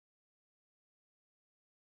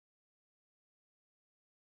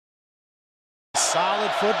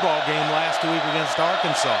solid football game last week against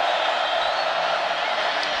Arkansas.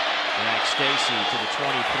 Jack Stacy to the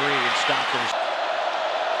 23 and Stockton's.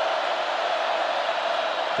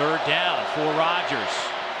 Third down for Rodgers.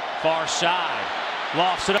 Far side.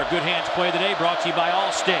 Lofts it up. Good hands play of the day brought to you by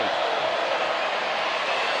Allstate.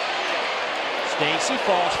 Stacy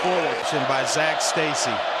falls forward. By Zach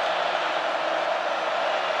Stacy.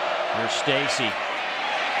 Here's Stacy.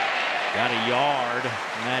 Got a yard.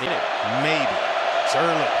 And that is it. Maybe. It's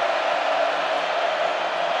early.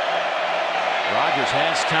 Rodgers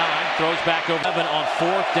has time. Throws back over 7 on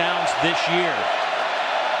 4th downs this year.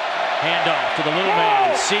 Handoff to the little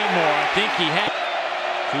man. Seymour. I think he had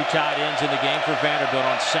 2 tight ends in the game for Vanderbilt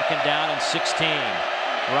on 2nd down and 16.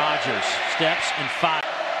 Rodgers steps and 5.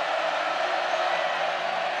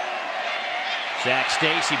 Zach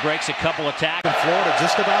Stacy breaks a couple of tackles. Florida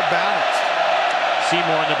just about balanced.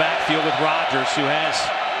 Seymour in the backfield with Rodgers, who has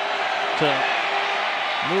to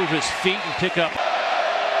move his feet and pick up.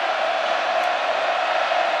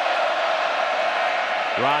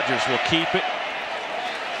 Rodgers will keep it.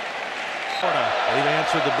 They've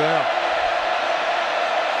answered the bell.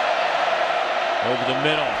 Over the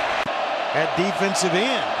middle. At defensive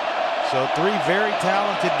end. So 3 very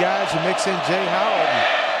talented guys. You mix in Jaye Howard.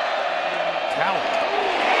 Talent.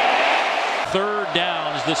 3rd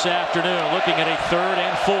downs this afternoon. Looking at a 3rd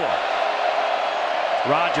and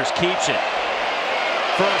 4. Rodgers keeps it.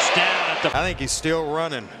 1st down at the. I think he's still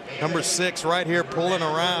running. Number 6 right here pulling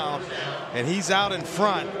around. And he's out in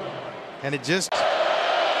front. And it just.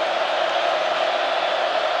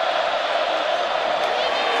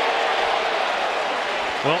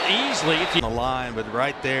 Well, easily if you on the line, but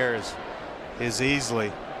right there is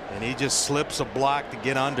easily, and he just slips a block to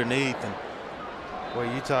get underneath. And boy,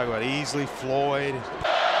 you talk about easily Floyd.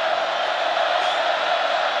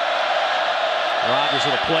 Rodgers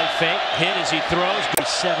with a play fake, hit as he throws,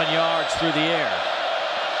 7 yards through the air.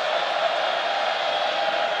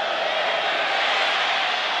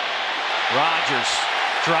 Rodgers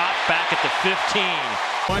dropped back at the 15.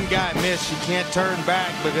 One guy missed, you can't turn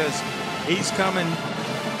back because he's coming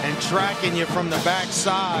and tracking you from the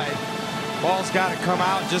backside. Ball's got to come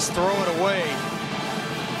out, just throw it away.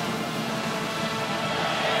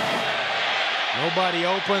 Nobody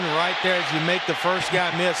open right there as you make the first guy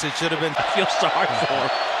miss. It should have been. I feel sorry for him.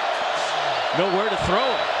 Nowhere to throw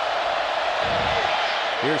it.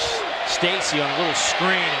 Here's Stacy on a little screen,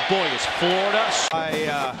 and boy, is Florida.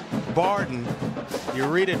 By Barden. You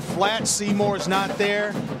read it flat, Seymour's not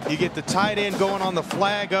there. You get the tight end going on the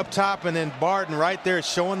flag up top, and then Barden right there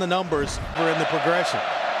showing the numbers in the progression.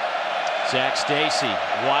 Zach Stacy,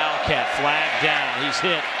 Wildcat flag down. He's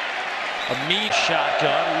hit. A meat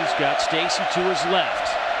shotgun. He's got Stacy to his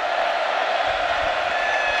left.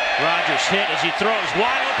 Rodgers hit as he throws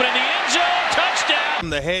wide open in the end zone. Touchdown.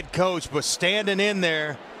 The head coach, but standing in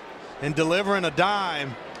there and delivering a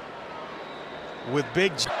dime with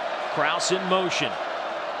big. Krause in motion.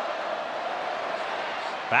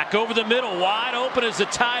 Back over the middle, wide open as the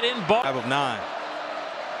tight end. 5 of 9.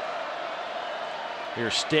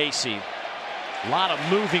 Here's Stacy. A lot of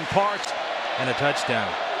moving parts. And a touchdown.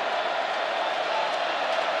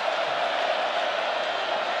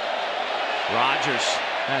 Rodgers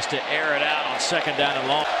has to air it out on 2nd down and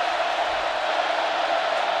long.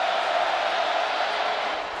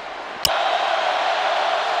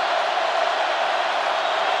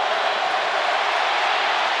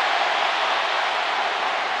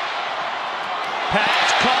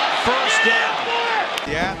 Pass caught, 1st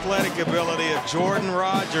down. The athletic ability of Jordan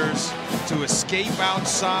Rodgers to escape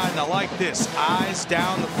outside. And I like this, eyes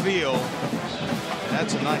down the field. And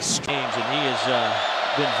that's a nice games, and he has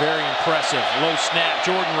been very impressive. Low snap.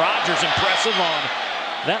 Jordan Rodgers impressive on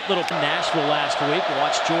that little Nashville last week.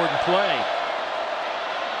 Watch Jordan play.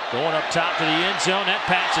 Going up top to the end zone. That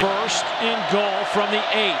pass is 1st and goal from the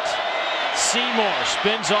 8. Seymour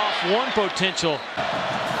spins off one potential.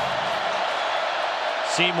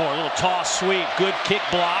 Seymour, a little toss sweep, good kick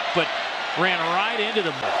block, but ran right into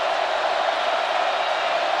the.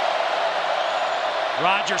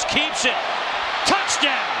 Rodgers keeps it.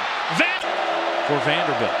 Touchdown! For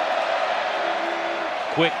Vanderbilt.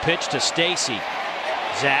 Quick pitch to Stacy.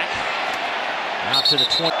 Zach out to the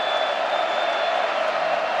 20.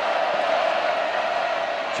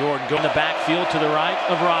 Jordan going the backfield to the right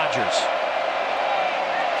of Rodgers.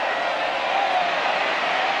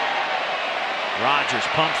 Rodgers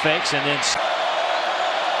pump fakes and then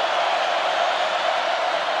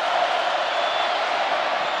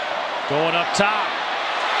going up top.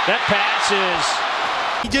 That pass is.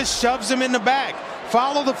 He just shoves him in the back.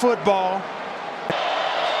 Follow the football.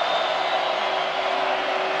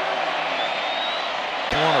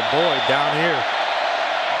 Boyd down here.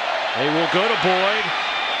 They will go to Boyd.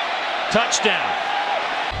 Touchdown.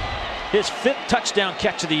 His 5th touchdown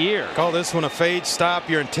catch of the year. Call this one a fade stop.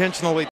 You're intentionally